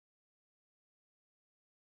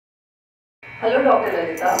Hello, Dr.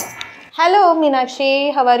 Lalitha. Hello,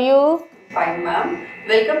 Meenakshi. How are you? Fine, ma'am.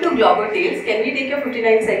 Welcome to Glauco Tales. Can we take your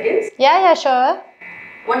 59 seconds? Yeah, sure.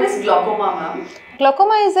 What is glaucoma, ma'am?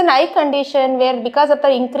 Glaucoma is an eye condition where because of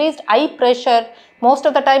the increased eye pressure, most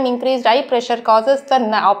of the time increased eye pressure causes the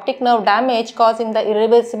optic nerve damage, causing the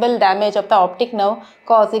irreversible damage of the optic nerve,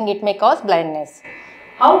 causing it may cause blindness.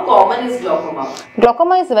 How common is glaucoma?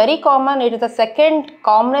 Glaucoma is very common. It is the second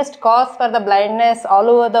commonest cause for the blindness all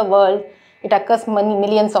over the world. It occurs many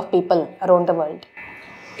millions of people around the world.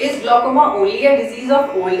 Is glaucoma only a disease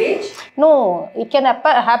of old age? No, it can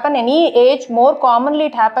happen any age. More commonly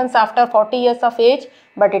it happens after 40 years of age,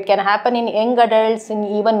 but it can happen in young adults, in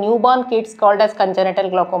even newborn kids called as congenital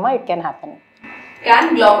glaucoma. It can happen.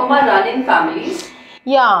 Can glaucoma run in families?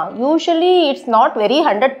 Yeah, usually it's not very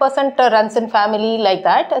 100% runs in family like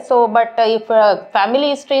that. So, but if family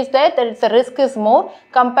history is there, then the risk is more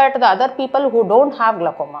compared to the other people who don't have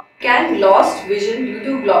glaucoma. Can lost vision due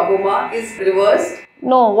to glaucoma is reversed?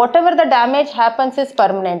 No, whatever the damage happens is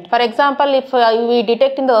permanent. For example, if we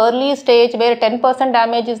detect in the early stage where 10%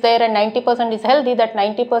 damage is there and 90% is healthy, that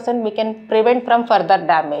 90% we can prevent from further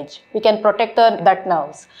damage. We can protect that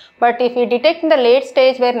nerves. But if we detect in the late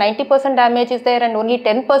stage where 90% damage is there and only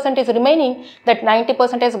 10% is remaining, that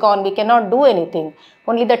 90% is gone. We cannot do anything.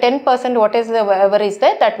 Only the 10% whatever is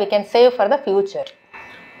there that we can save for the future.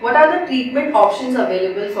 What are the treatment options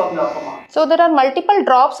available for glaucoma? So there are multiple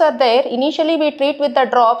drops are there. Initially we treat with the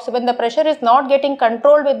drops. When the pressure is not getting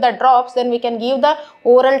controlled with the drops, then we can give the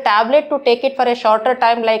oral tablet to take it for a shorter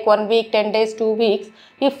time like 1 week, 10 days, 2 weeks.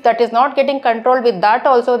 If that is not getting controlled with that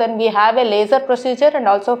also, then we have a laser procedure and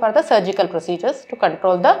also for the surgical procedures to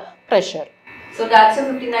control the pressure. So that's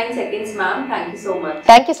your 59 seconds, ma'am. Thank you so much.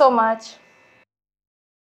 Thank you so much.